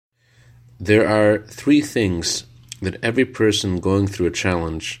There are three things that every person going through a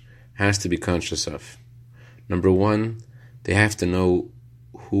challenge has to be conscious of. Number one, they have to know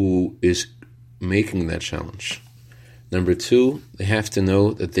who is making that challenge. Number two, they have to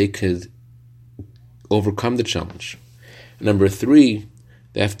know that they could overcome the challenge. Number three,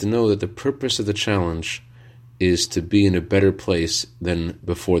 they have to know that the purpose of the challenge is to be in a better place than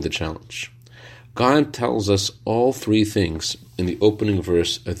before the challenge. God tells us all three things in the opening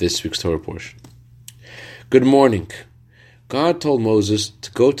verse of this week's Torah portion. Good morning. God told Moses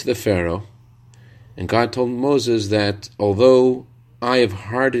to go to the Pharaoh, and God told Moses that although I have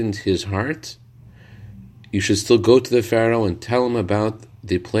hardened his heart, you should still go to the Pharaoh and tell him about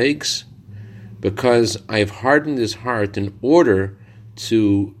the plagues, because I have hardened his heart in order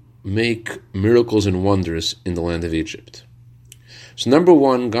to make miracles and wonders in the land of Egypt. So number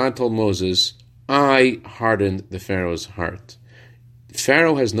one, God told Moses, I hardened the Pharaoh's heart.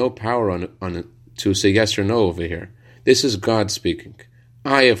 Pharaoh has no power on it to say yes or no over here. This is God speaking.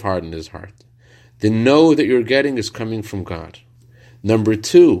 I have hardened his heart. The no that you're getting is coming from God. Number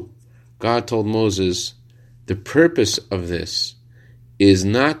two, God told Moses, the purpose of this is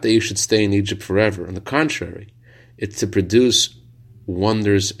not that you should stay in Egypt forever. On the contrary, it's to produce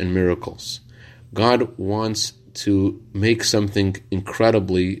wonders and miracles. God wants to make something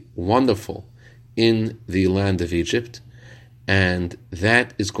incredibly wonderful in the land of Egypt, and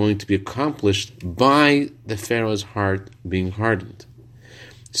that is going to be accomplished by the Pharaoh's heart being hardened.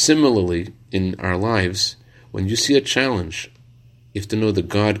 Similarly, in our lives, when you see a challenge, you have to know that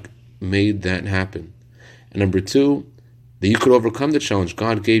God made that happen. And number two, that you could overcome the challenge.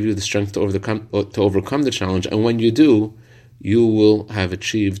 God gave you the strength to overcome the challenge, and when you do, you will have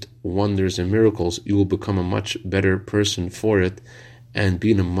achieved wonders and miracles. You will become a much better person for it and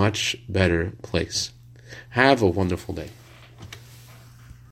be in a much better place. Have a wonderful day.